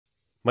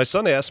My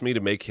son asked me to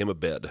make him a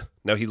bed.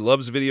 Now, he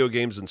loves video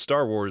games and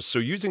Star Wars, so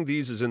using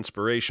these as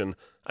inspiration,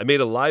 I made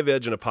a live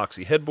edge and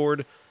epoxy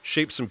headboard,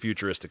 shaped some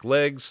futuristic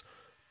legs,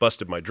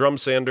 busted my drum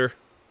sander,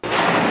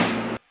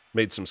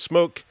 made some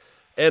smoke,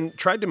 and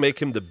tried to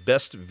make him the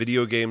best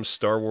video game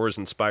Star Wars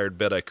inspired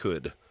bed I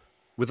could,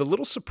 with a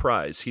little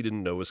surprise he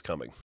didn't know was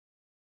coming.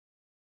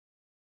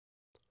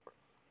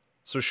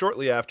 So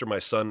shortly after my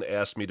son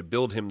asked me to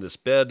build him this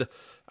bed,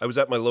 I was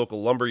at my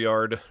local lumber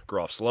yard,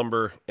 Groff's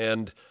Lumber,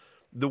 and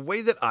the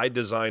way that I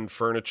design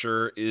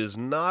furniture is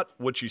not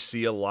what you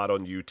see a lot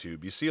on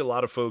YouTube. You see a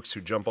lot of folks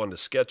who jump onto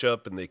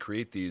SketchUp and they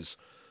create these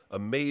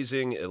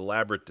amazing,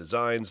 elaborate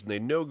designs, and they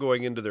know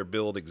going into their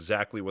build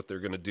exactly what they're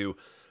going to do.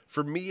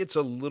 For me, it's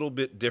a little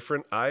bit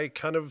different. I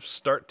kind of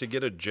start to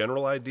get a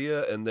general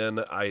idea, and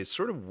then I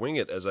sort of wing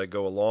it as I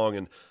go along,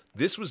 and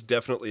this was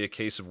definitely a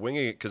case of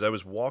winging it because I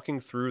was walking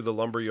through the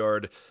lumber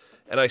yard,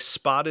 and I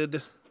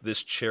spotted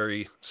this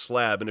cherry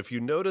slab, and if you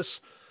notice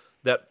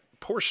that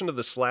portion of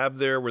the slab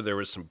there where there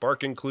was some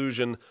bark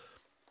inclusion,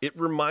 it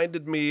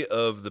reminded me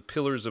of the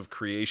Pillars of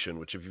Creation,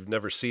 which if you've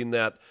never seen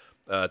that,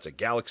 it's a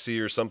galaxy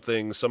or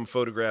something, some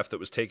photograph that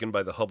was taken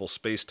by the Hubble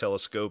Space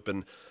Telescope,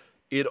 and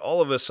it all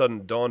of a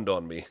sudden dawned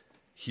on me.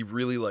 He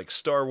really likes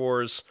Star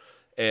Wars,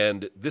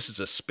 and this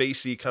is a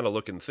spacey kind of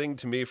looking thing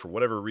to me. For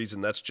whatever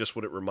reason, that's just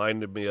what it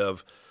reminded me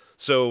of.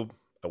 So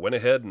I went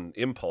ahead and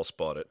impulse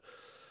bought it.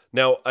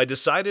 Now, I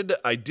decided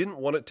I didn't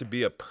want it to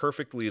be a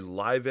perfectly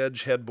live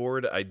edge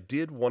headboard. I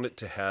did want it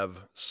to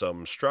have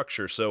some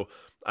structure, so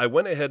I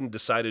went ahead and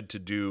decided to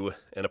do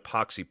an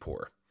epoxy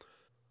pour.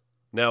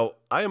 Now,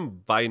 I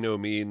am by no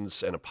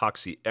means an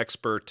epoxy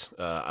expert.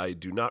 I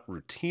do not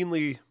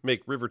routinely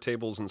make river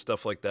tables and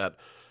stuff like that,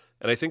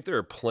 and I think there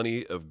are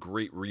plenty of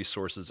great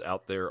resources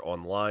out there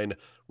online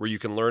where you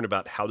can learn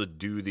about how to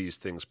do these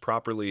things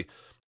properly.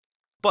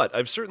 But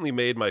I've certainly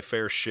made my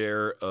fair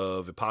share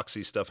of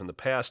epoxy stuff in the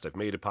past. I've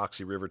made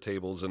epoxy river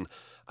tables, and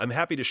I'm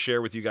happy to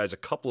share with you guys a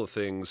couple of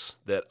things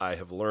that I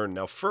have learned.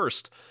 Now,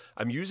 first,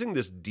 I'm using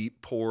this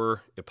deep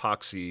pour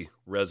epoxy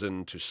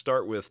resin to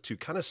start with to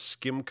kind of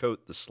skim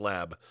coat the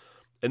slab.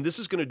 And this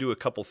is going to do a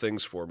couple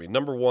things for me.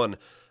 Number one,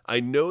 I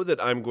know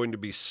that I'm going to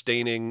be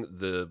staining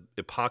the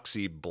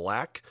epoxy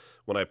black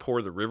when I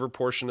pour the river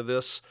portion of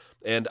this,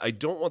 and I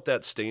don't want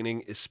that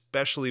staining,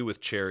 especially with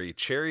cherry.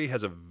 Cherry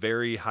has a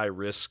very high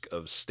risk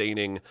of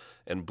staining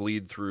and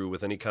bleed through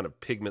with any kind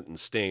of pigment and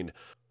stain.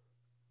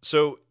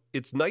 So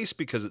it's nice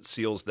because it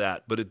seals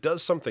that, but it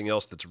does something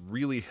else that's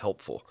really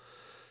helpful.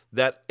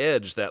 That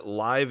edge, that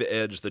live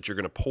edge that you're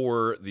going to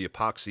pour the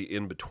epoxy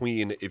in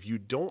between, if you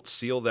don't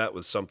seal that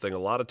with something, a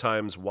lot of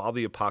times while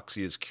the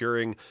epoxy is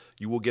curing,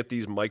 you will get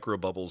these micro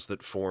bubbles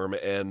that form,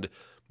 and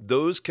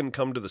those can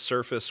come to the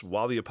surface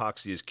while the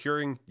epoxy is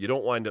curing. You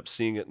don't wind up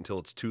seeing it until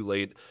it's too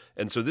late.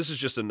 And so this is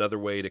just another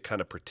way to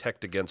kind of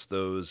protect against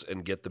those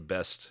and get the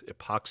best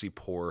epoxy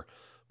pour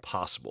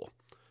possible.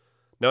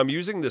 Now, I'm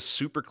using this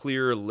super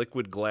clear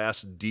liquid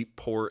glass deep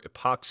pour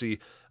epoxy.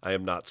 I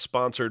am not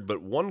sponsored,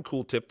 but one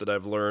cool tip that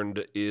I've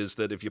learned is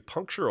that if you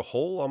puncture a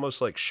hole,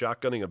 almost like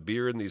shotgunning a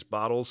beer in these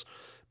bottles,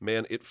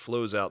 man, it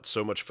flows out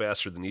so much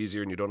faster than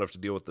easier, and you don't have to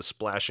deal with the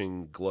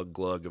splashing glug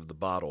glug of the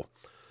bottle.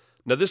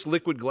 Now, this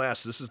liquid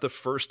glass, this is the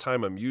first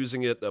time I'm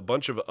using it. A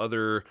bunch of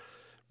other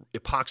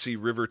epoxy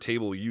river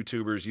table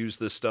YouTubers use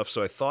this stuff,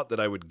 so I thought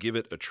that I would give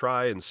it a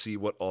try and see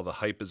what all the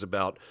hype is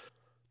about.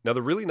 Now,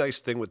 the really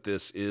nice thing with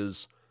this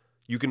is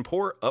you can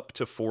pour up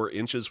to 4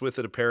 inches with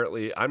it,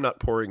 apparently. I'm not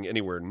pouring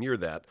anywhere near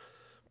that.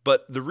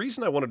 But the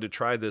reason I wanted to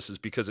try this is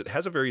because it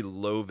has a very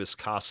low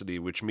viscosity,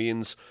 which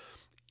means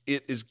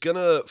it is going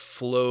to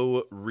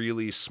flow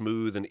really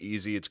smooth and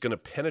easy. It's going to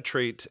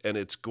penetrate, and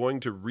it's going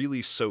to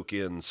really soak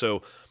in.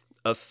 So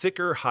a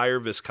thicker, higher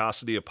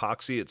viscosity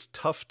epoxy, it's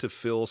tough to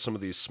fill some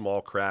of these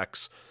small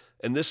cracks.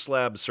 And this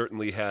slab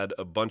certainly had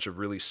a bunch of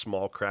really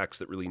small cracks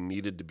that really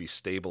needed to be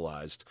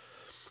stabilized.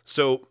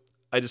 So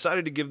I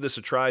decided to give this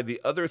a try. The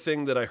other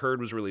thing that I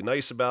heard was really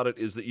nice about it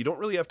is that you don't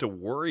really have to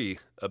worry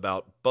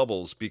about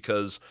bubbles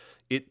because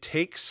it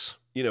takes,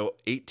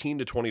 18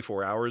 to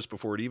 24 hours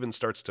before it even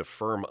starts to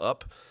firm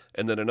up,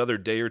 and then another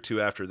day or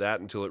two after that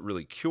until it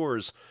really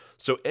cures.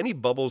 So any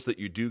bubbles that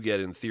you do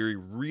get, in theory,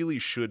 really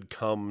should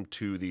come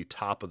to the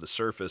top of the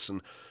surface.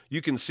 And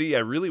you can see I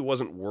really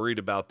wasn't worried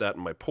about that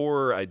in my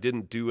pour. I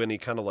didn't do any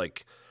kind of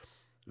like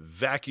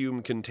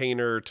vacuum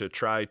container to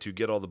try to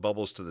get all the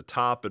bubbles to the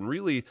top. And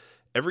really,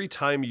 every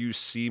time you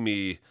see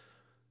me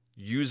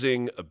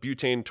using a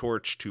butane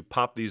torch to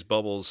pop these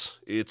bubbles,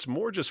 it's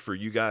more just for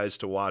you guys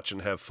to watch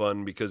and have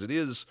fun because it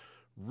is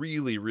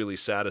really, really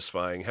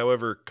satisfying,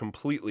 however,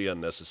 completely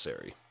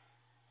unnecessary.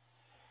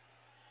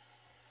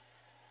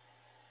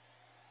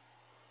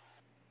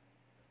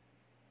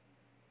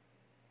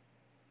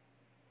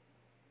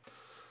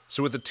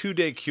 So with a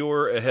 2-day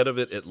cure ahead of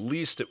it, at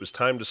least it was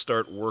time to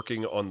start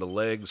working on the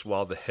legs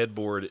while the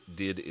headboard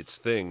did its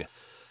thing.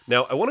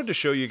 Now, I wanted to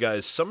show you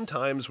guys,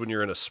 sometimes when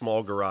you're in a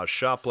small garage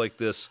shop like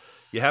this,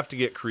 you have to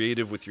get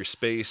creative with your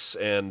space,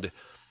 and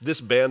this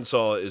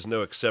bandsaw is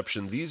no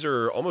exception. These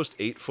are almost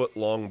 8-foot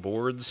long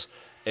boards,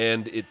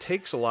 and it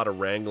takes a lot of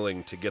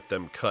wrangling to get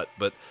them cut,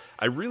 but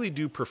I really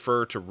do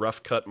prefer to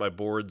rough cut my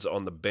boards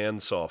on the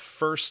bandsaw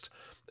first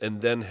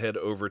and then head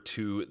over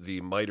to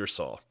the miter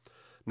saw.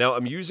 Now,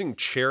 I'm using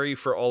cherry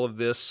for all of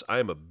this. I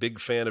am a big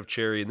fan of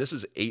cherry, and this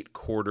is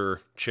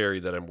 8/4 cherry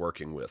that I'm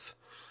working with.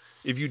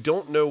 If you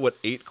don't know what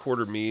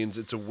 8/4 means,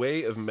 it's a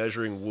way of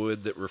measuring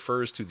wood that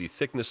refers to the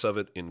thickness of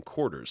it in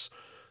quarters.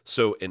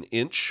 So an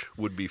inch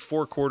would be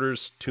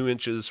 4/4, 2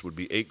 inches would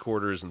be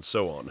 8/4, and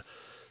so on.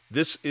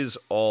 This is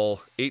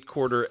all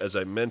 8/4, as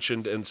I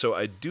mentioned, and so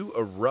I do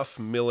a rough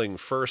milling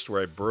first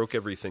where I broke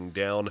everything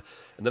down,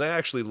 and then I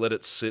actually let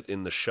it sit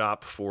in the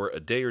shop for a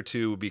day or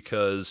two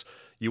because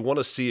you want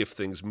to see if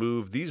things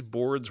move. These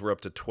boards were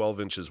up to 12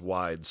 inches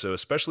wide, so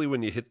especially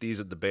when you hit these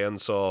at the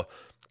bandsaw,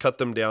 cut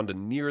them down to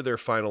near their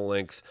final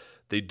length,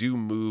 they do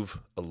move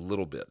a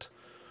little bit.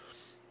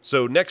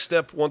 So next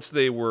step, once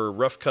they were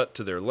rough cut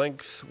to their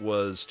length,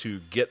 was to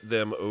get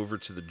them over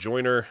to the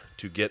joiner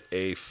to get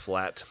a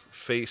flat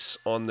face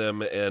on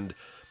them. And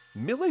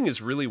milling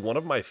is really one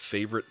of my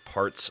favorite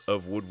parts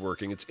of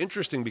woodworking. It's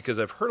interesting because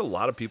I've heard a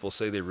lot of people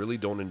say they really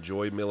don't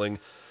enjoy milling.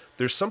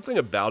 There's something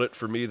about it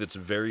for me that's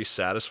very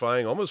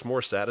satisfying, almost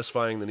more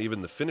satisfying than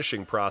even the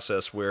finishing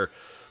process, where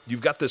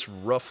you've got this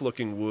rough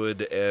looking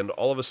wood and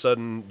all of a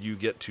sudden you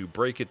get to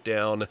break it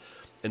down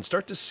and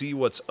start to see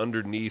what's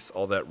underneath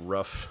all that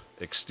rough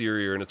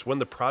exterior, and it's when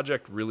the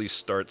project really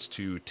starts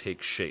to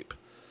take shape.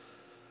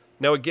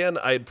 Now again,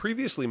 I had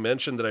previously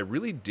mentioned that I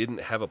really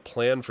didn't have a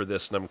plan for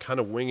this and I'm kind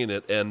of winging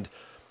it, and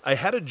I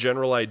had a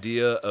general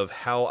idea of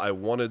how I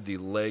wanted the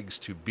legs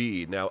to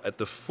be. Now at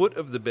the foot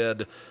of the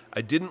bed,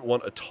 I didn't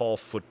want a tall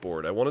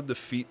footboard. I wanted the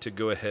feet to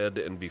go ahead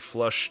and be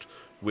flushed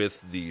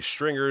with the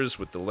stringers,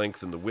 with the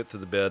length and the width of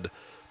the bed,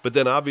 but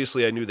then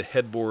obviously I knew the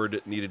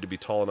headboard needed to be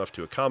tall enough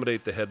to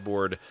accommodate the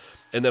headboard.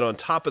 And then on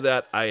top of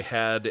that, I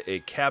had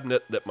a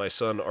cabinet that my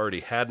son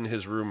already had in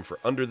his room for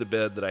under the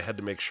bed that I had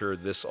to make sure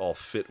this all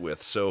fit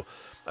with. So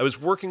I was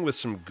working with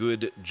some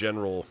good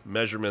general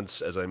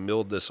measurements as I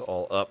milled this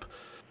all up.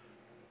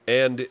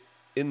 And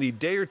in the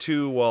day or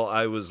two while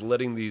I was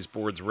letting these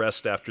boards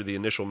rest after the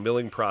initial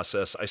milling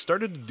process, I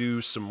started to do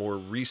some more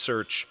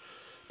research.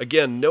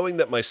 Again, knowing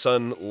that my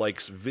son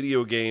likes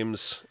video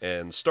games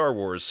and Star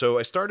Wars, so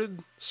I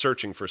started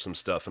searching for some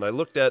stuff, and I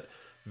looked at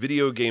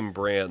video game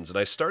brands, and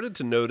I started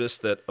to notice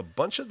that a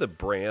bunch of the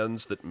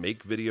brands that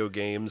make video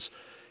games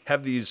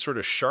have these sort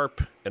of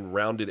sharp and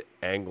rounded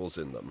angles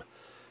in them.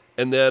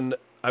 And then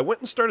I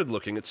went and started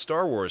looking at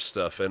Star Wars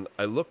stuff, and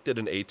I looked at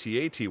an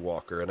AT-AT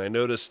walker, and I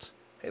noticed,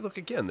 hey, look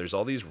again, there's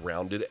all these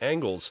rounded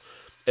angles.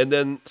 And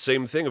then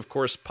same thing, of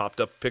course, popped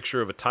up a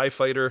picture of a TIE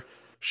fighter.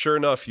 Sure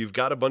enough, you've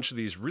got a bunch of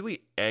these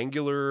really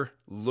angular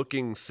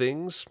looking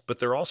things, but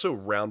they're also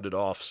rounded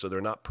off, so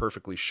they're not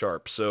perfectly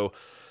sharp. So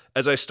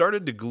as I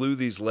started to glue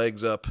these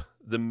legs up,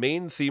 the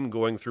main theme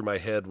going through my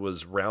head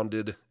was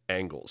rounded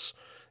angles.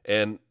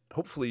 And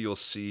hopefully you'll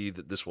see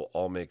that this will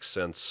all make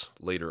sense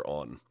later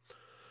on.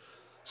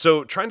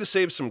 So trying to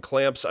save some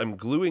clamps, I'm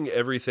gluing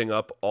everything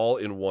up all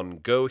in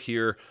one go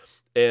here.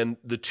 And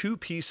the two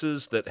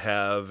pieces that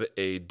have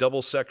a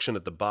double section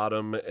at the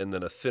bottom and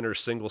then a thinner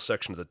single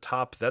section at the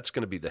top, that's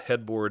going to be the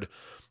headboard.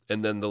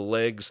 And then the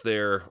legs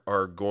there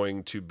are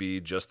going to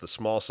be just the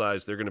small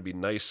size. They're going to be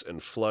nice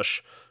and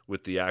flush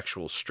with the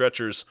actual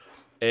stretchers.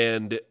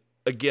 And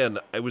again,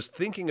 I was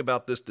thinking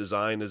about this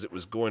design as it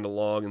was going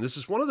along. And this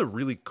is one of the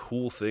really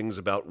cool things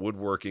about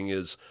woodworking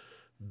is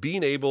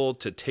being able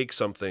to take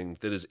something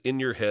that is in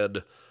your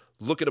head,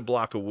 look at a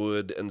block of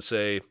wood and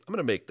say, I'm going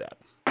to make that.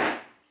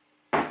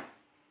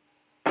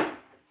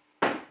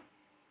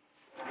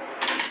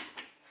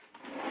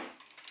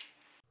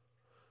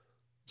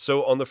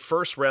 So on the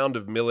first round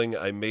of milling,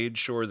 I made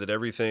sure that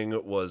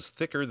everything was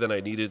thicker than I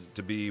needed it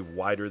to be,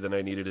 wider than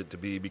I needed it to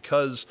be,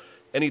 because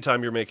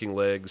anytime you're making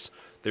legs,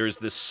 there's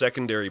this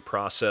secondary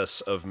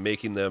process of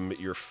making them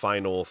your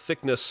final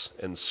thickness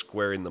and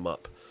squaring them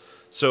up.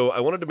 So I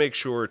wanted to make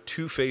sure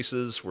two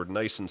faces were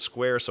nice and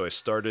square, so I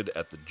started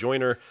at the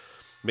joiner,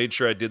 made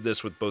sure I did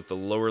this with both the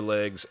lower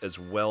legs as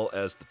well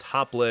as the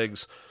top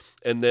legs,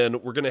 and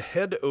then we're going to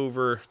head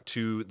over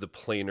to the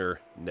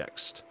planer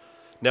next.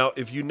 Now,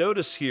 if you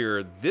notice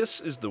here, this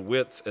is the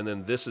width and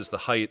then this is the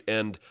height,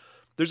 and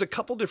there's a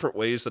couple different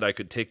ways that I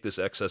could take this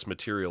excess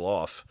material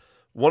off.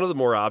 One of the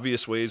more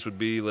obvious ways would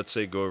be, let's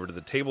say, go over to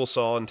the table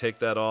saw and take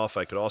that off.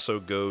 I could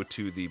also go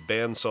to the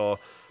bandsaw.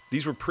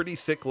 These were pretty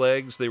thick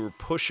legs. They were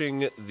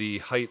pushing the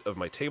height of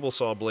my table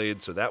saw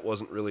blade, so that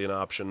wasn't really an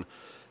option.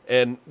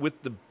 And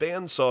with the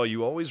bandsaw,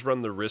 you always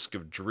run the risk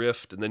of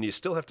drift, and then you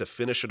still have to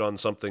finish it on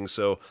something,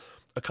 so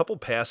a couple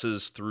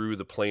passes through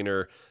the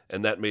planer,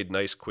 and that made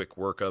nice quick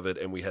work of it,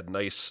 and we had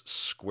nice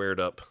squared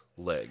up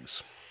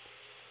legs.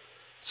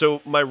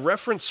 So my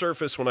reference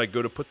surface when I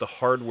go to put the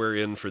hardware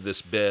in for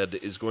this bed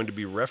is going to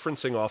be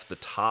referencing off the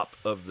top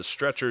of the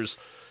stretchers.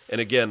 And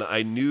again,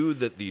 I knew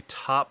that the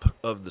top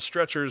of the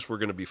stretchers were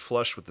going to be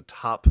flush with the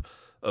top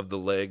of the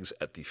legs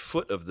at the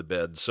foot of the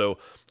bed. So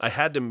I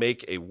had to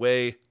make a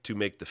way to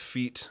make the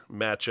feet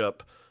match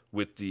up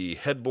with the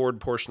headboard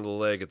portion of the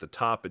leg at the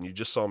top, and you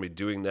just saw me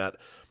doing that.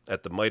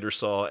 at the miter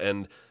saw,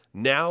 and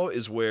now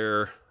is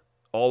where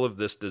all of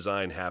this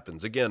design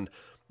happens. Again,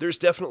 there's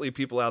definitely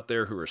people out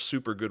there who are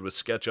super good with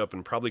SketchUp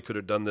and probably could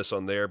have done this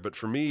on there, but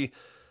for me,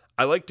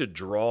 I like to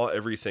draw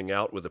everything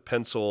out with a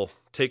pencil,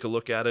 take a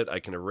look at it, I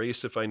can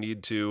erase if I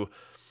need to,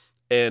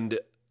 and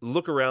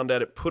look around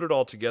at it, put it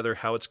all together,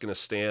 how it's going to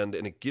stand,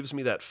 and it gives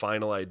me that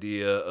final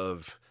idea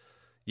of,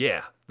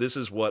 yeah, this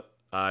is what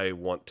I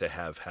want to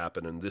have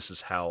happen, and this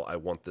is how I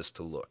want this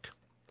to look.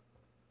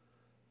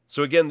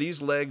 So again,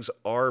 these legs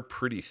are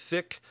pretty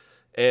thick,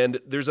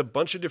 and there's a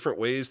bunch of different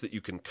ways that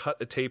you can cut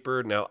a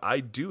taper. Now, I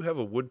do have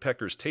a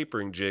woodpecker's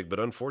tapering jig, but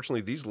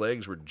unfortunately, these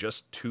legs were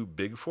just too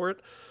big for it.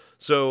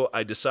 So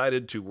I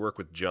decided to work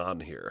with John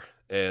here.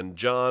 And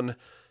John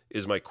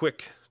is my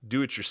quick,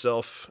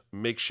 do-it-yourself,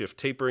 makeshift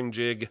tapering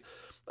jig.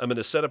 I'm going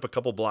to set up a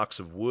couple blocks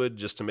of wood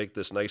just to make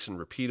this nice and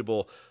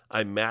repeatable.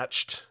 I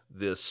matched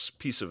this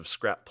piece of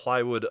scrap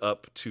plywood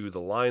up to the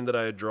line that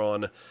I had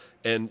drawn,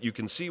 and you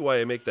can see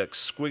why I make that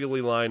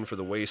squiggly line for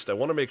the waist. I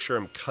want to make sure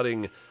I'm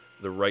cutting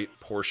the right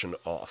portion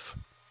off.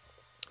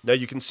 Now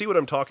you can see what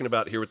I'm talking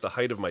about here with the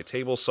height of my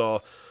table saw.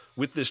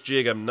 With this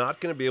jig, I'm not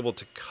going to be able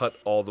to cut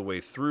all the way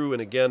through,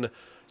 and again,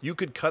 you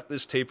could cut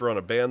this taper on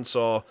a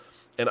bandsaw,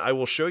 and I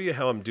will show you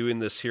how I'm doing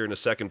this here in a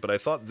second, but I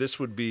thought this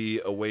would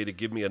be a way to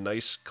give me a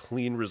nice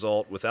clean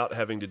result without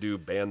having to do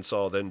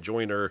bandsaw, then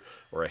joiner,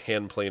 or a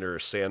hand planer, or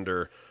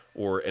sander,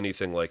 or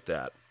anything like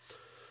that.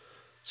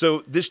 So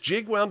this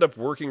jig wound up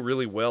working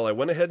really well. I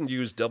went ahead and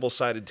used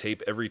double-sided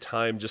tape every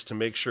time just to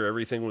make sure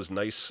everything was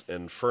nice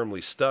and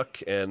firmly stuck,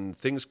 and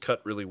things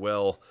cut really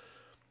well.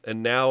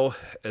 And now,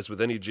 as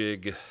with any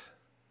jig,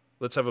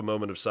 let's have a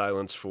moment of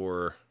silence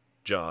for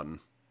John,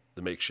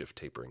 the makeshift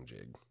tapering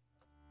jig.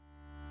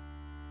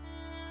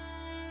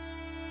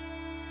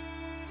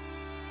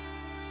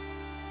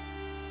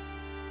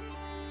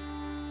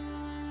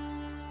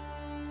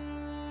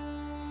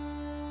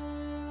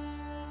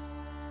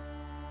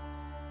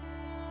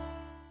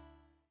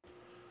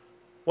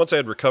 Once I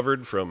had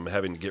recovered from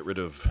having to get rid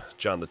of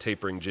John the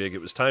tapering jig, it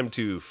was time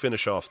to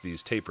finish off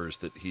these tapers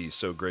that he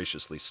so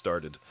graciously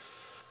started.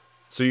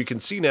 So you can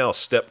see now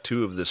step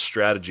 2 of this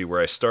strategy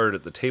where I started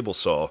at the table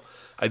saw.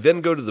 I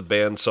then go to the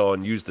bandsaw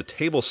and use the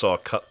table saw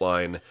cut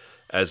line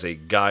as a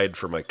guide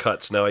for my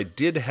cuts. Now I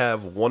did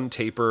have one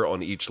taper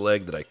on each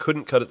leg that I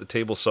couldn't cut at the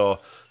table saw,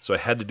 so I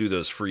had to do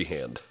those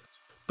freehand.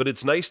 But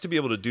it's nice to be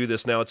able to do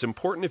this. Now it's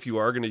important if you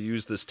are going to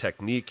use this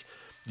technique,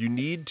 you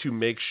need to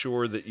make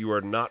sure that you are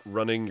not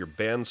running your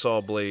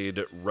bandsaw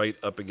blade right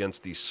up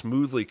against the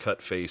smoothly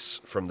cut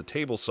face from the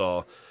table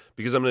saw,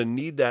 because I'm going to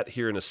need that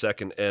here in a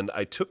second. And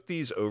I took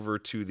these over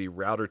to the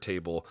router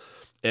table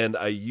and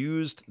I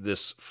used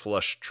this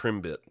flush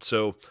trim bit.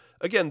 So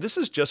again, this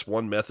is just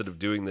one method of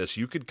doing this.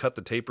 You could cut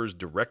the tapers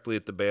directly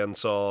at the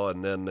bandsaw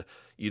and then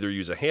either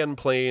use a hand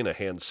plane, a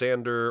hand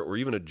sander, or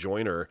even a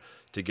joiner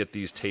to get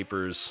these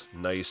tapers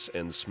nice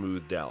and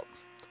smoothed out.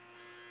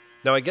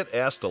 Now, I get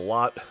asked a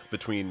lot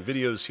between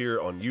videos here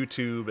on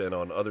YouTube and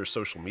on other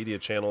social media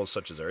channels,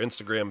 such as our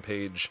Instagram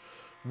page,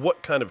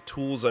 what kind of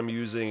tools I'm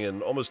using.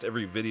 And almost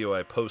every video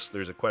I post,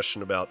 there's a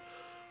question about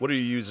what are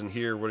you using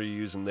here, what are you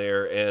using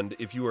there. And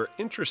if you are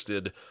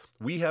interested,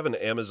 we have an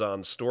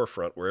Amazon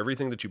storefront where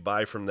everything that you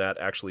buy from that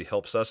actually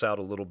helps us out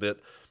a little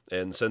bit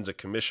and sends a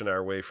commission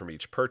our way from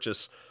each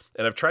purchase.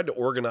 And I've tried to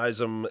organize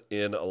them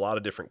in a lot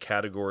of different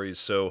categories.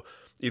 So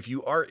if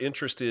you are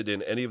interested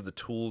in any of the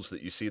tools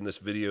that you see in this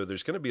video,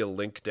 there's going to be a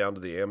link down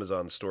to the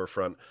Amazon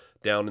storefront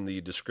down in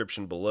the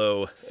description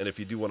below. And if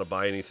you do want to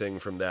buy anything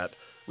from that,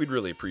 we'd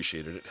really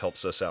appreciate it. It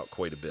helps us out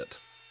quite a bit.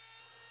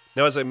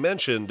 Now, as I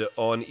mentioned,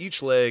 on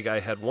each leg, I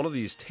had one of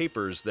these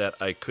tapers that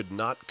I could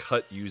not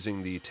cut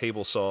using the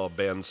table saw,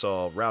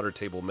 bandsaw, router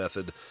table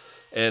method.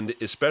 And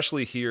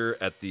especially here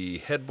at the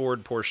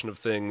headboard portion of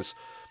things,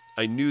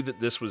 I knew that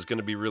this was going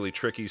to be really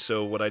tricky,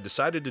 so what I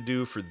decided to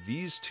do for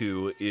these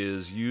two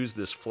is use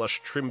this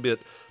flush trim bit.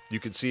 You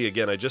can see,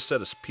 again, I just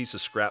set a piece of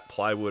scrap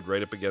plywood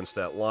right up against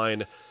that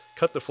line,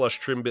 cut the flush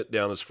trim bit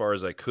down as far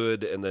as I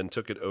could, and then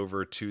took it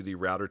over to the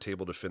router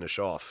table to finish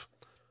off.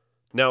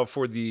 Now,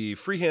 for the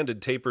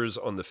freehanded tapers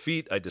on the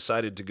feet, I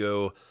decided to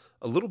go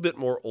a little bit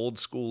more old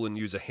school and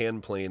use a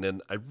hand plane,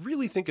 and I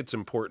really think it's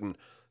important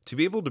to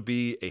be able to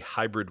be a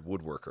hybrid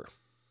woodworker.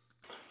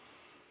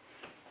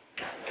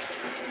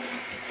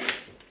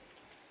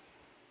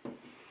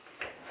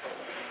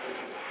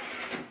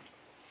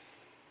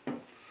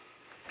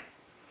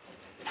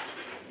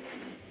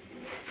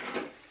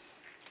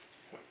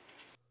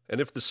 And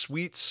if the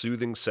sweet,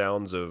 soothing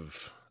sounds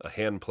of a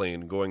hand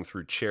plane going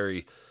through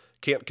cherry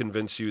can't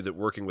convince you that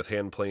working with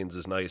hand planes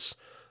is nice,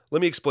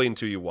 let me explain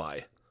to you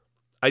why.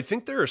 I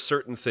think there are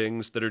certain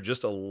things that are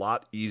just a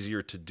lot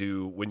easier to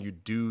do when you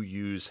do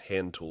use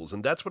hand tools.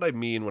 And that's what I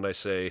mean when I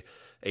say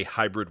a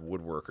hybrid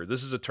woodworker.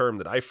 This is a term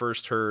that I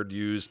first heard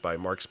used by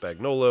Mark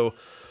Spagnolo,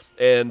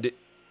 and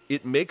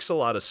it makes a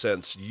lot of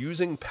sense.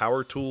 Using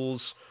power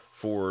tools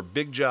for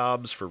big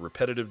jobs, for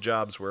repetitive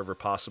jobs, wherever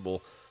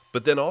possible,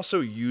 but then also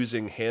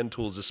using hand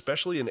tools,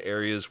 especially in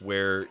areas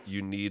where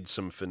you need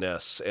some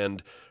finesse.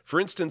 And for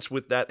instance,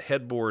 with that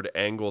headboard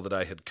angle that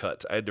I had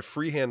cut, I had to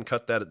freehand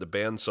cut that at the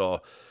bandsaw,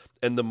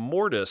 and the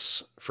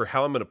mortise for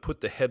how I'm going to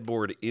put the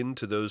headboard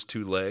into those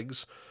two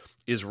legs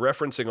is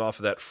referencing off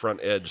of that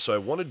front edge. So I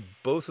wanted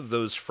both of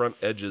those front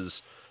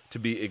edges to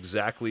be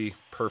exactly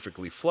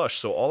perfectly flush.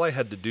 So all I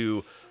had to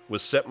do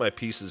was set my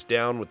pieces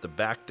down with the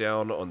back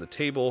down on the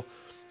table,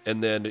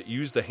 and then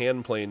use the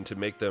hand plane to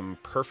make them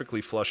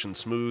perfectly flush and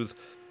smooth,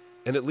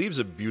 and it leaves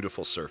a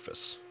beautiful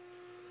surface.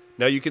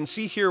 Now you can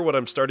see here what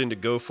I'm starting to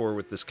go for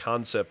with this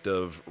concept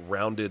of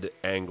rounded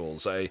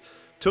angles. I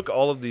took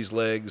all of these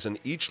legs, and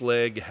each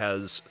leg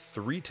has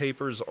 3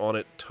 tapers on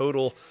it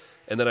total,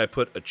 and then I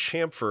put a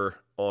chamfer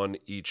on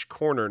each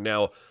corner.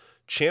 Now,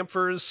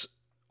 chamfers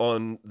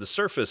on the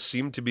surface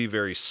seem to be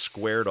very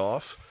squared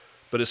off,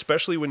 but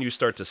especially when you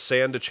start to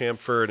sand a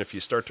chamfer, and if you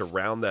start to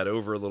round that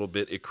over a little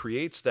bit, it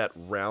creates that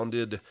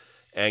rounded,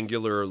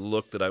 angular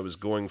look that I was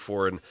going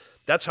for, and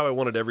that's how I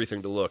wanted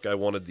everything to look. I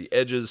wanted the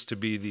edges to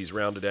be these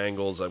rounded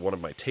angles. I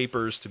wanted my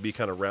tapers to be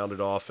kind of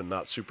rounded off and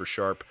not super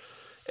sharp.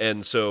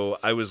 And so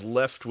I was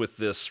left with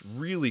this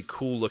really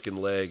cool looking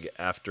leg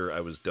after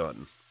I was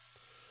done.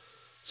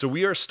 So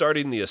we are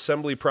starting the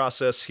assembly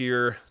process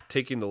here,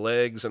 taking the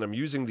legs, and I'm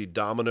using the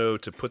domino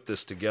to put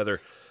this together.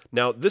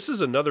 Now, this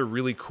is another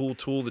really cool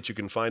tool that you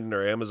can find in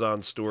our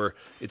Amazon store.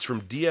 It's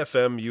from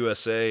DFM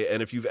USA,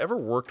 and if you've ever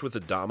worked with a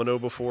domino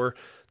before,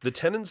 the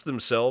tenons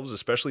themselves,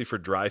 especially for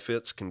dry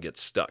fits, can get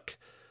stuck.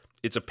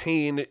 It's a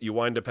pain. You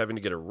wind up having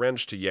to get a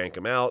wrench to yank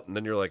them out, and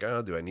then you're like,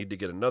 oh, do I need to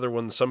get another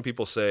one? Some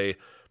people say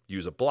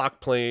use a block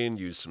plane,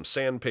 use some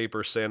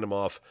sandpaper, sand them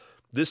off.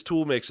 This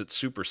tool makes it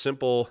super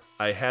simple.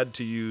 I had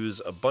to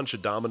use a bunch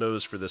of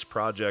dominoes for this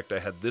project. I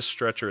had this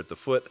stretcher at the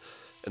foot,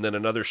 and then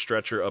another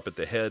stretcher up at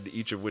the head,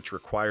 each of which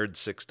required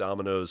 6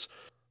 dominoes.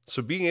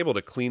 So being able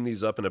to clean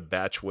these up in a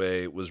batch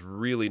way was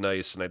really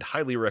nice, and I'd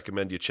highly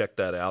recommend you check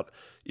that out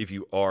if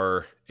you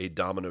are a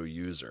domino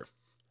user.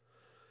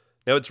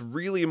 Now, it's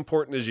really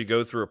important as you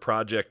go through a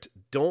project,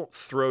 don't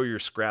throw your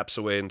scraps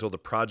away until the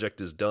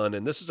project is done,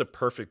 and this is a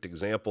perfect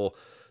example.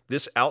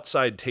 This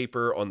outside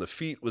taper on the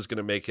feet was going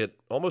to make it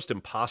almost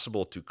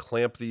impossible to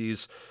clamp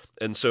these,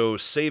 and so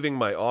saving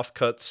my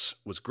offcuts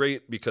was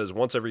great because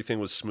once everything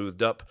was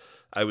smoothed up,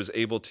 I was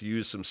able to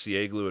use some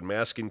CA glue and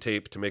masking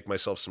tape to make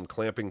myself some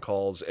clamping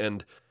calls,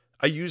 and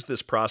I use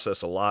this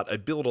process a lot. I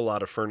build a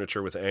lot of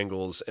furniture with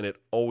angles, and it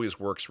always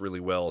works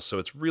really well, so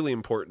it's really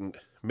important.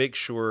 Make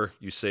sure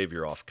you save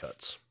your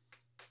offcuts.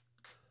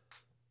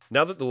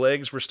 Now that the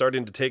legs were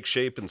starting to take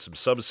shape and some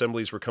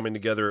sub-assemblies were coming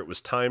together, it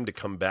was time to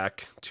come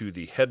back to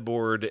the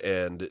headboard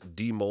and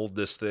demold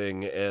this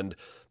thing, and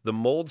the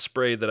mold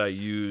spray that I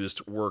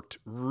used worked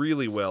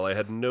really well. I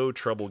had no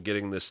trouble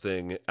getting this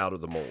thing out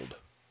of the mold.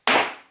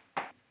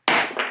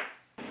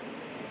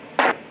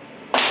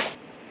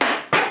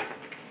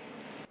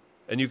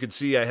 And you could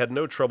see I had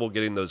no trouble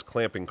getting those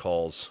clamping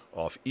calls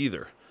off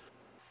either.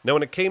 Now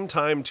when it came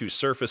time to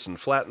surface and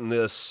flatten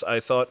this, I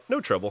thought, no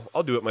trouble,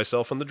 I'll do it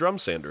myself on the drum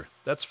sander.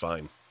 That's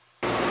fine.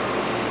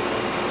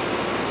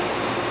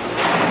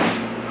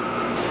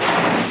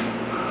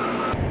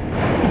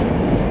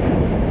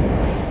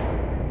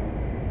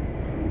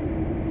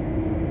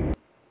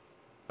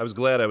 I was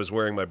glad I was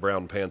wearing my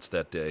brown pants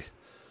that day.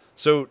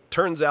 So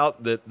turns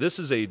out that this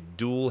is a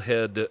dual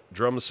head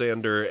drum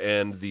sander,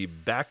 and the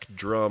back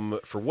drum,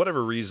 for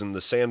whatever reason,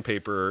 the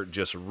sandpaper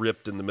just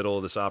ripped in the middle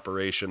of this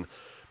operation.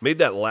 Made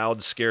that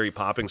loud, scary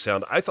popping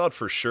sound. I thought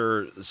for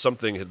sure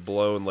something had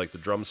blown, like the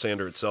drum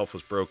sander itself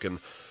was broken.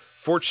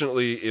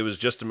 Fortunately, it was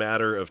just a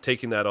matter of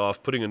taking that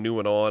off, putting a new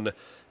one on,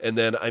 and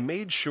then I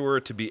made sure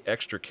to be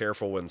extra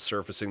careful when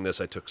surfacing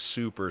this. I took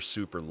super,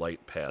 super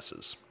light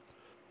passes.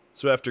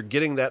 So after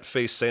getting that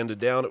face sanded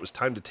down, it was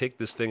time to take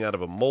this thing out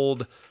of a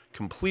mold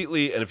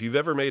completely, and if you've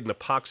ever made an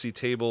epoxy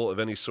table of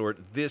any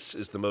sort, this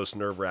is the most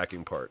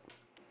nerve-wracking part.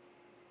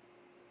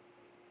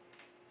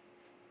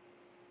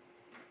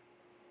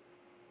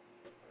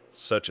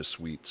 Such a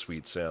sweet,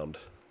 sweet sound.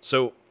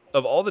 So,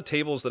 of all the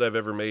tables that I've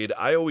ever made,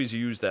 I always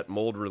use that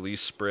mold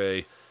release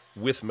spray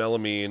with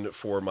melamine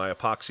for my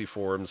epoxy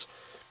forms,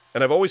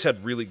 and I've always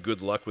had really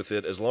good luck with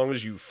it. As long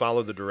as you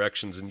follow the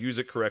directions and use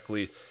it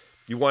correctly,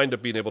 you wind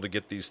up being able to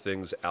get these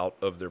things out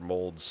of their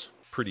molds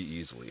pretty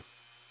easily.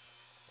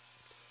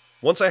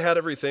 Once I had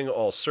everything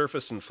all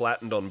surfaced and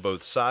flattened on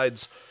both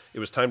sides, it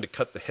was time to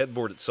cut the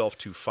headboard itself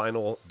to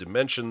final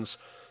dimensions.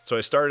 So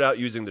I started out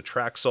using the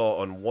track saw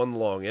on one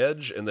long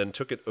edge and then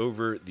took it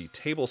over the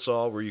table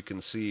saw, where you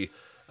can see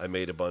I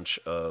made a bunch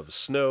of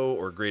snow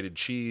or grated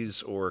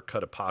cheese or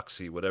cut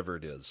epoxy, whatever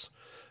it is.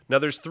 Now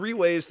there's 3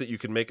 ways that you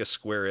can make a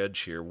square edge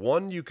here.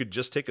 One, you could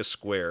just take a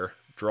square,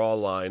 draw a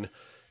line,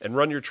 and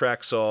run your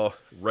track saw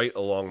right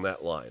along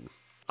that line.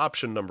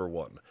 Option number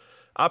 1.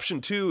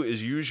 Option 2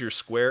 is use your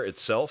square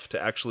itself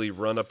to actually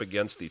run up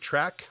against the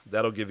track.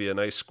 That'll give you a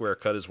nice square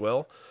cut as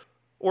well.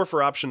 Or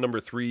for option number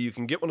 3, you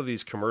can get one of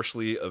these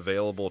commercially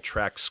available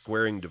track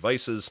squaring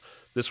devices.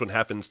 This one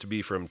happens to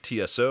be from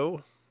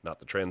TSO. not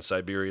the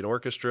Trans-Siberian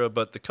Orchestra,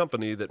 but the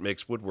company that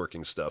makes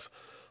woodworking stuff.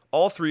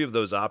 All three of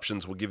those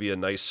options will give you a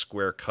nice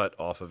square cut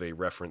off of a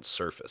reference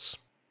surface.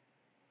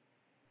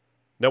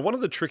 Now, one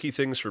of the tricky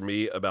things for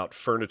me about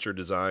furniture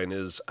design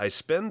is I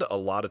spend a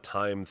lot of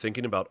time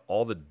thinking about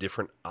all the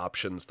different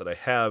options that I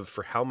have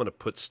for how I'm going to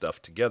put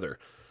stuff together.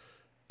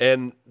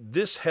 And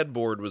this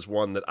headboard was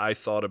one that I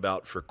thought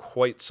about for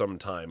quite some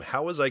time.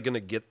 How was I going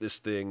to get this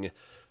thing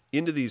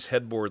into these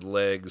headboard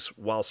legs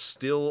while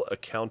still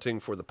accounting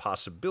for the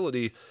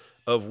possibility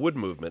of wood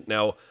movement?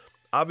 Now,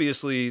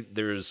 obviously,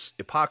 there's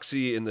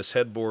epoxy in this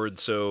headboard,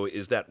 so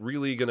is that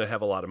really going to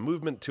have a lot of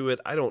movement to it?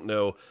 I don't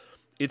know.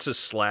 It's a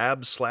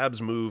slab.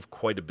 Slabs move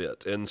quite a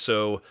bit. And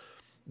so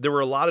there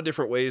were a lot of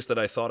different ways that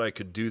I thought I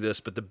could do this,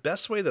 but the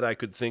best way that I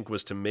could think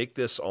was to make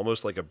this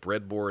almost like a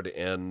breadboard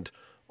end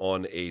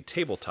on a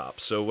tabletop.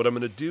 So what I'm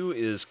going to do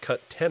is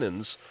cut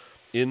tenons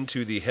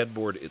into the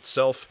headboard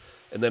itself.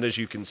 And then as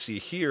you can see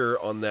here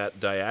on that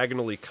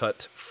diagonally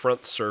cut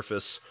front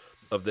surface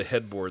of the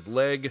headboard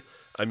leg,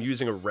 I'm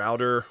using a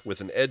router with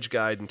an edge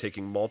guide and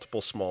taking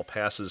multiple small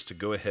passes to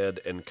go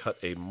ahead and cut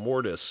a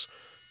mortise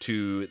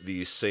to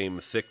the same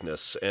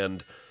thickness.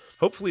 And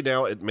hopefully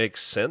now it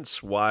makes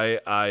sense why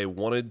I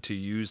wanted to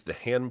use the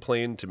hand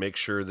plane to make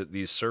sure that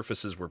these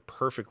surfaces were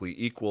perfectly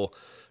equal,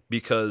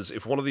 because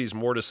if one of these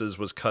mortises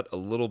was cut a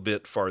little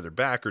bit farther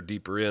back or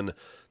deeper in,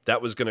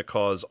 that was going to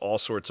cause all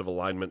sorts of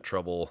alignment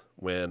trouble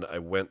when I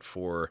went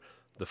for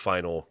the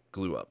final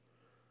glue up.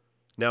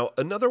 Now,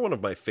 another one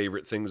of my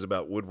favorite things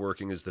about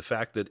woodworking is the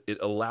fact that it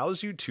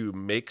allows you to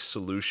make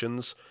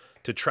solutions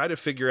to try to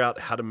figure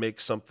out how to make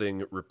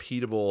something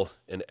repeatable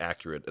and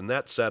accurate, and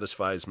that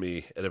satisfies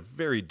me at a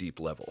very deep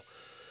level.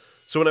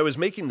 So when I was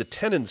making the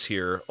tenons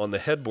here on the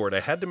headboard,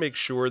 I had to make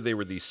sure they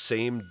were the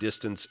same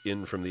distance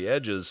in from the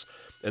edges,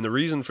 and the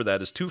reason for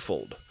that is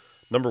twofold.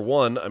 Number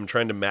one, I'm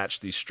trying to match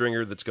the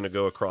stringer that's going to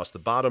go across the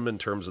bottom in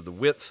terms of the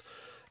width,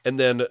 and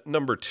then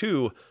number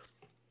two,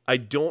 I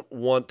don't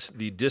want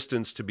the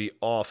distance to be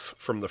off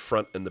from the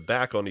front and the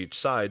back on each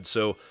side,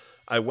 so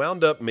I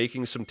wound up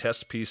making some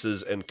test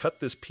pieces and cut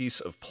this piece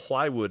of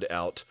plywood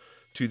out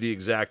to the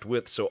exact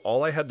width. So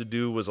all I had to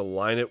do was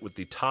align it with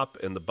the top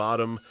and the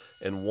bottom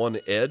and one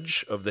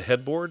edge of the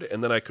headboard,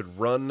 and then I could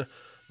run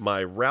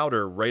my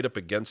router right up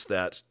against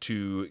that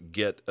to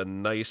get a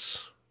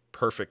nice,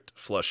 perfect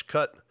flush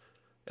cut.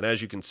 And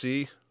as you can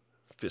see,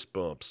 fist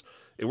bumps.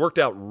 It worked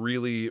out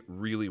really,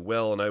 really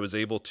well, and I was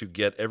able to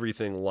get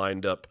everything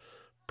lined up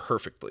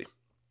perfectly.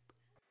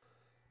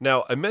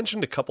 Now, I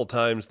mentioned a couple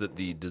times that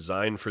the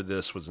design for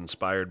this was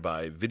inspired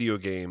by video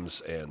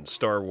games and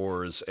Star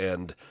Wars,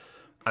 and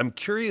I'm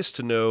curious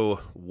to know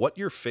what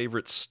your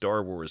favorite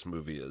Star Wars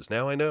movie is.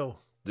 Now, I know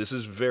this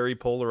is very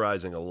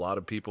polarizing. A lot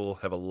of people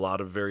have a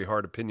lot of very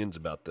hard opinions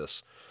about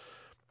this.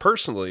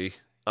 Personally,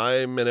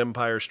 I'm an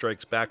Empire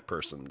Strikes Back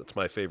person. That's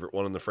my favorite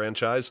one in the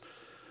franchise.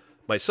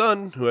 My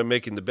son, who I'm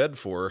making the bed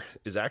for,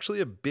 is actually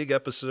a big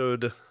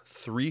Episode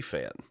 3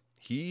 fan.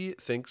 He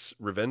thinks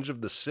Revenge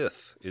of the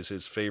Sith is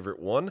his favorite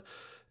one,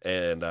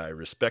 and I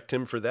respect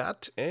him for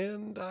that,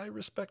 and I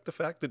respect the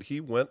fact that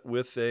he went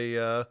with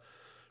a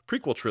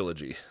prequel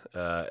trilogy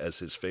as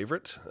his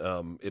favorite.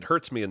 It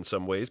hurts me in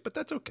some ways, but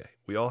that's okay.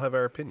 We all have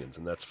our opinions,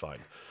 and that's fine.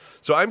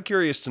 So I'm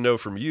curious to know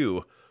from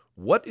you,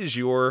 what is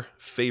your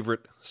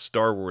favorite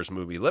Star Wars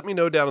movie? Let me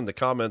know down in the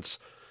comments.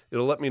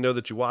 It'll let me know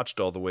that you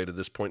watched all the way to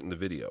this point in the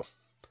video.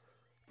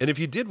 And if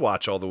you did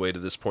watch all the way to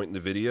this point in the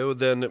video,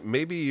 then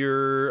maybe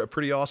you're a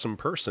pretty awesome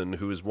person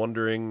who is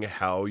wondering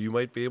how you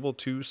might be able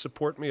to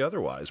support me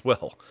otherwise.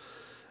 Well,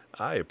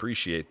 I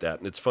appreciate that,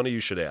 and it's funny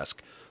you should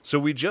ask. So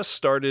we just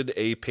started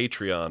a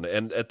Patreon,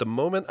 and at the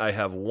moment I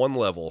have one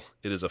level.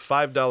 It is a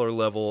 $5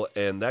 level,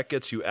 and that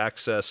gets you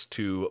access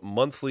to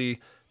monthly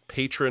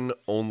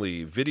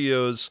patron-only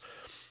videos.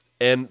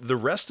 And the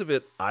rest of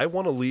it, I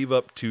want to leave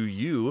up to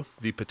you,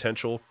 the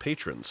potential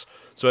patrons.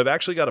 So I've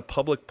actually got a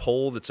public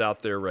poll that's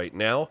out there right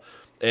now,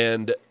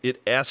 and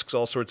it asks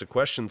all sorts of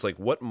questions like,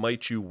 what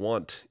might you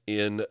want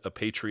in a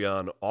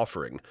Patreon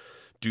offering?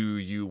 Do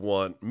you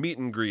want meet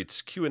and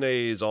greets,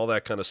 Q&As, all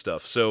that kind of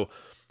stuff? So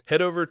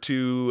head over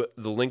to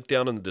the link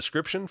down in the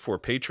description for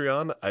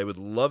Patreon. I would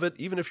love it,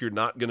 even if you're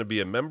not going to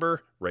be a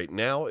member right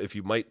now, if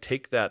you might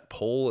take that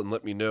poll and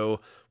let me know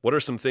what are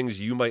some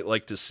things you might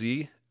like to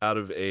see out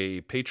of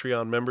a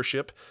Patreon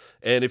membership.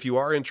 And if you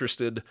are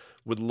interested,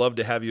 would love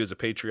to have you as a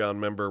Patreon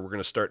member. We're going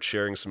to start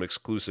sharing some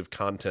exclusive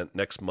content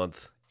next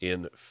month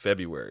in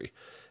February.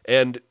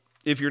 And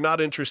if you're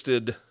not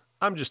interested,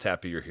 I'm just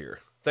happy you're here.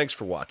 Thanks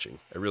for watching.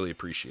 I really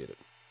appreciate it.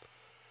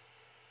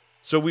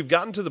 So we've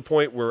gotten to the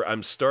point where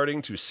I'm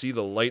starting to see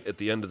the light at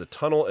the end of the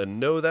tunnel, and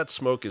no, that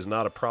smoke is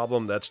not a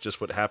problem. That's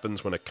just what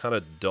happens when a kind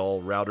of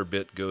dull router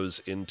bit goes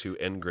into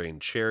end grain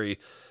cherry.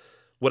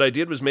 What I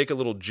did was make a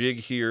little jig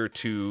here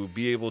to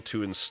be able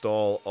to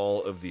install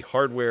all of the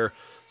hardware.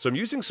 So I'm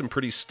using some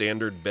pretty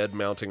standard bed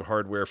mounting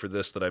hardware for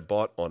this that I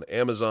bought on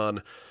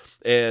Amazon.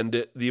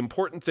 And the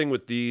important thing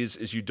with these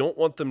is you don't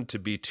want them to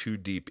be too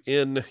deep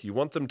in. You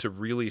want them to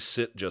really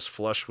sit just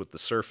flush with the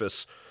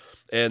surface.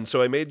 And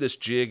so I made this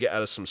jig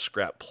out of some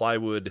scrap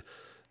plywood.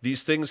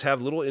 These things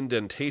have little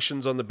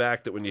indentations on the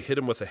back that when you hit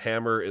them with a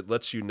hammer, it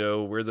lets you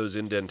know where those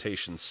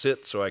indentations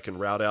sit, so I can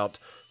route out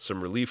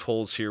some relief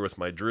holes here with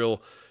my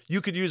drill.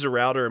 You could use a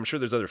router. I'm sure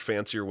there's other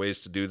fancier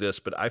ways to do this,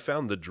 but I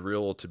found the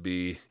drill to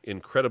be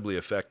incredibly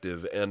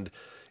effective, and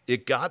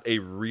it got a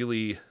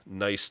really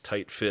nice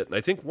tight fit. And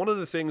I think one of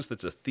the things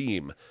that's a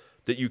theme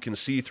that you can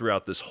see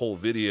throughout this whole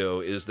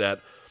video is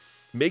that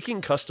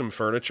making custom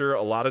furniture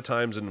a lot of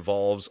times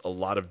involves a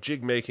lot of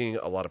jig making,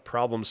 a lot of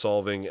problem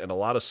solving, and a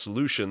lot of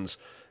solutions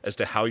as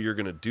to how you're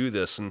going to do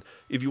this. And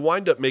if you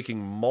wind up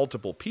making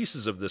multiple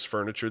pieces of this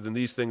furniture, then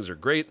these things are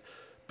great.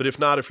 But if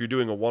not, if you're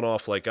doing a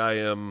one-off like I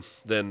am,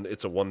 then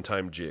it's a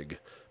one-time jig.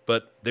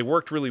 But they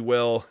worked really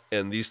well,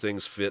 and these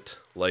things fit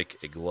like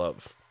a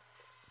glove.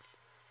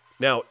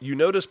 Now, you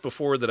noticed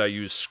before that I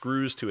used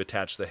screws to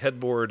attach the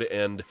headboard,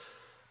 and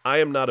I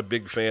am not a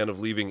big fan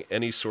of leaving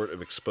any sort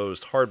of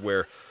exposed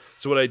hardware.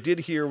 So what I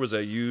did here was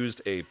I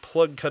used a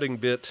plug cutting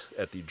bit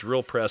at the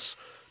drill press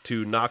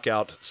to knock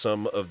out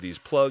some of these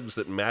plugs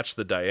that match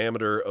the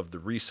diameter of the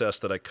recess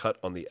that I cut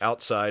on the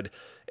outside.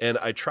 And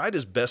I tried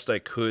as best I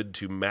could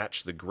to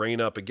match the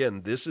grain up.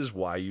 Again, this is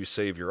why you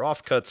save your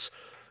offcuts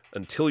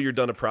until you're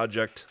done a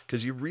project,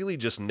 because you really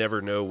just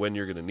never know when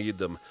you're going to need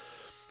them.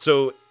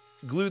 So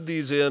glued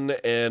these in,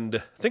 and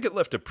I think it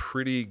left a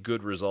pretty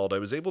good result. I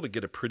was able to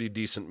get a pretty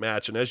decent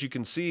match. And as you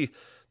can see,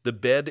 the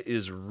bed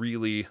is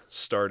really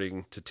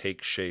starting to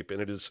take shape, and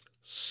it is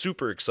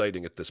super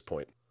exciting at this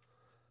point.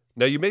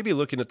 Now, you may be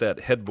looking at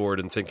that headboard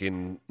and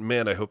thinking,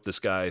 man, I hope this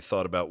guy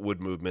thought about wood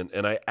movement,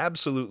 and I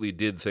absolutely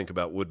did think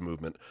about wood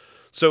movement.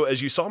 So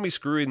as you saw me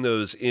screwing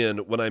those in,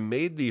 when I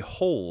made the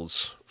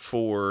holes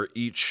for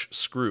each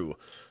screw,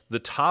 the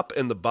top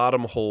and the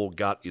bottom hole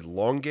got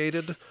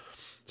elongated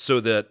so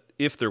that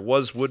if there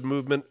was wood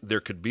movement, there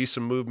could be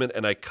some movement,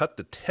 and I cut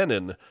the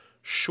tenon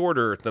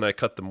shorter than I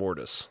cut the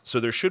mortise.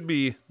 So there should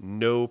be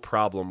no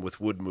problem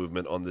with wood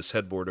movement on this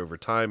headboard over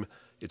time.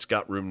 It's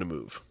got room to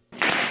move.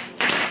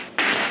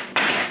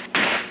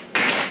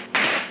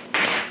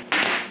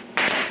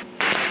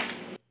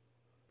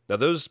 Now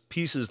those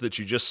pieces that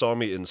you just saw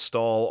me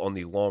install on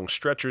the long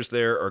stretchers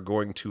there are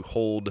going to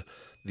hold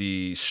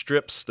the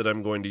strips that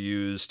I'm going to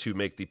use to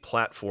make the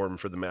platform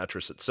for the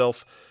mattress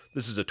itself.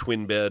 This is a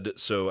twin bed,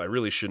 so I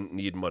really shouldn't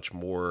need much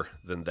more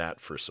than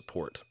that for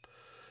support.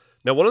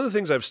 Now, one of the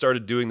things I've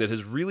started doing that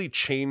has really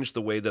changed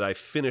the way that I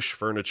finish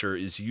furniture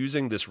is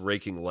using this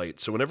raking light.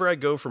 So whenever I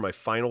go for my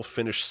final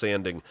finish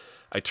sanding,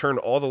 I turn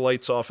all the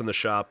lights off in the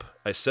shop,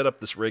 I set up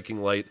this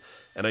raking light,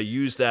 and I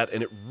use that,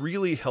 and it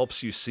really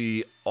helps you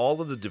see all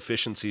of the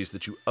deficiencies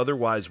that you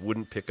otherwise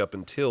wouldn't pick up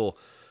until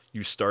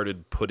you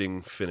started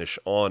putting finish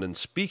on. And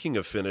speaking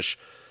of finish,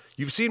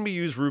 you've seen me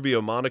use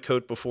Rubio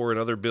Monocoat before in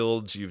other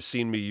builds. You've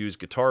seen me use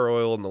guitar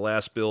oil in the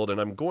last build, and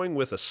I'm going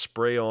with a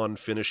spray-on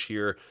finish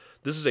here.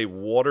 This is a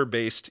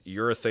water-based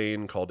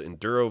urethane called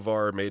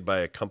Endurovar, made by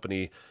a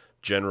company,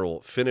 General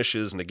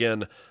Finishes. And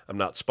again, I'm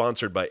not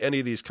sponsored by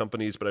any of these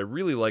companies, but I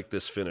really like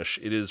this finish.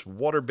 It is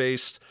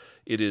water-based,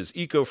 it is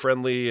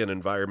eco-friendly and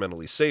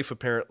environmentally safe,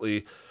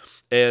 apparently.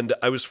 And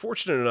I was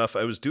fortunate enough,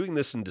 I was doing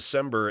this in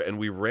December, and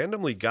we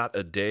randomly got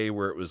a day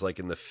where it was like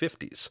in the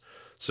 50s.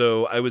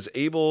 So I was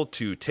able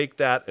to take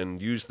that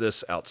and use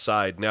this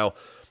outside. Now,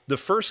 the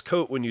first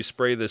coat when you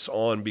spray this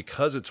on,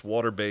 because it's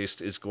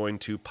water-based, is going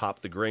to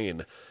pop the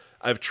grain.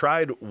 I've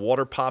tried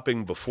water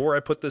popping before I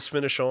put this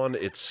finish on.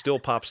 It still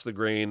pops the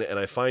grain, and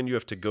I find you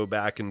have to go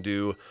back and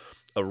do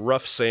a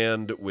rough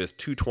sand with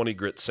 220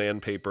 grit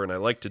sandpaper, and I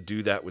like to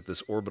do that with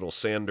this orbital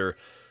sander.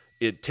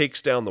 It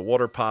takes down the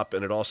water pop,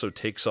 and it also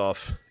takes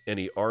off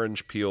any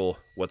orange peel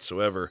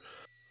whatsoever.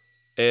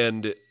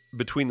 And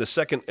between the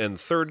second and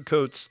third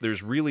coats,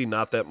 there's really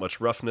not that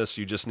much roughness.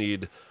 You just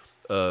need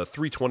a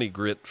 320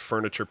 grit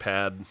furniture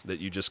pad that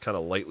you just kind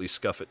of lightly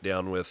scuff it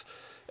down with.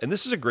 And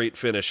this is a great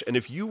finish. And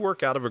if you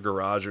work out of a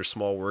garage or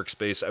small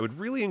workspace, I would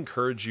really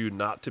encourage you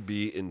not to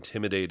be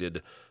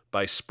intimidated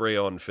by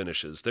spray-on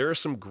finishes. There are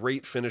some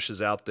great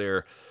finishes out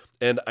there,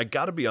 and I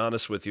gotta be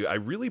honest with you, I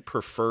really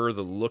prefer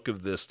the look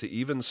of this to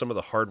even some of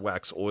the hard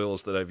wax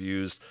oils that I've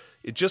used.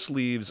 It just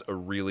leaves a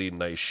really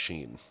nice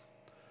sheen.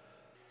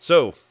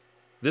 So,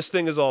 this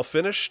thing is all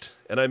finished,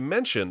 and I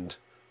mentioned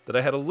that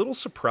I had a little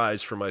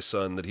surprise for my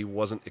son that he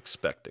wasn't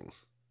expecting.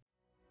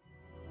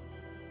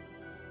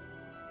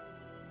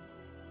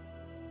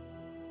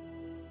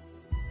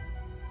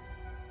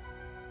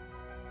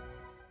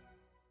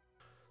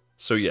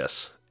 So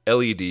yes,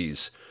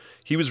 LEDs.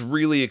 He was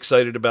really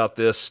excited about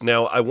this.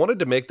 Now, I wanted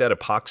to make that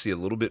epoxy a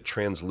little bit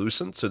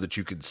translucent so that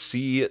you could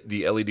see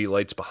the LED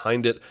lights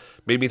behind it.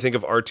 Made me think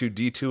of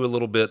R2-D2 a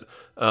little bit.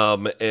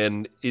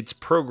 And it's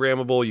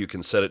programmable. You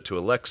can set it to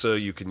Alexa.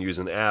 You can use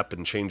an app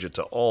and change it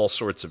to all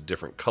sorts of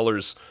different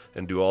colors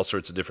and do all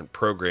sorts of different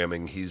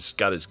programming. He's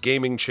got his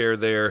gaming chair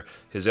there,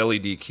 his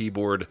LED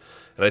keyboard,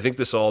 and I think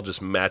this all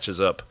just matches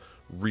up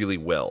really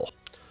well.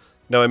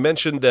 Now, I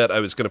mentioned that I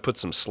was going to put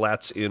some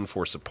slats in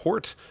for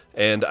support,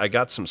 and I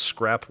got some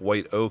scrap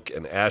white oak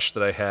and ash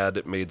that I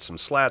had, made some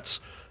slats,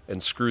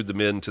 and screwed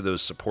them into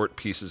those support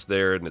pieces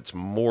there, and it's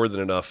more than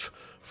enough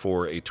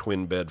for a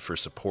twin bed for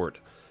support.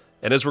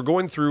 And as we're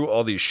going through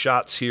all these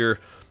shots here,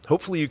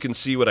 hopefully you can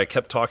see what I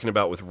kept talking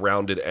about with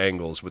rounded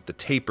angles, with the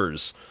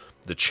tapers,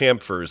 the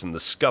chamfers, and the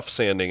scuff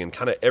sanding, and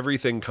kind of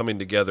everything coming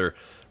together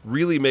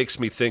really makes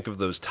me think of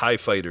those TIE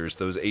fighters,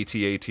 those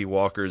AT-AT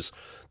walkers,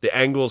 the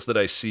angles that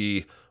I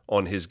see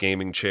on his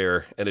gaming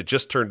chair, and it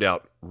just turned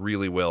out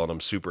really well, and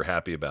I'm super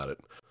happy about it.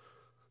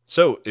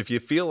 So if you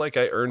feel like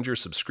I earned your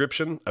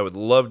subscription, I would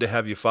love to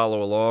have you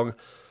follow along.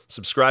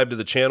 Subscribe to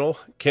the channel.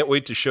 Can't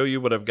wait to show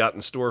you what I've got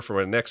in store for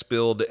my next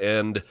build,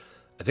 and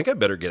I think I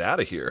better get out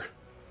of here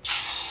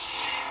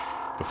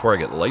before I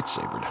get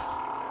lightsabered.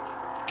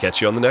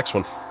 Catch you on the next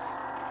one.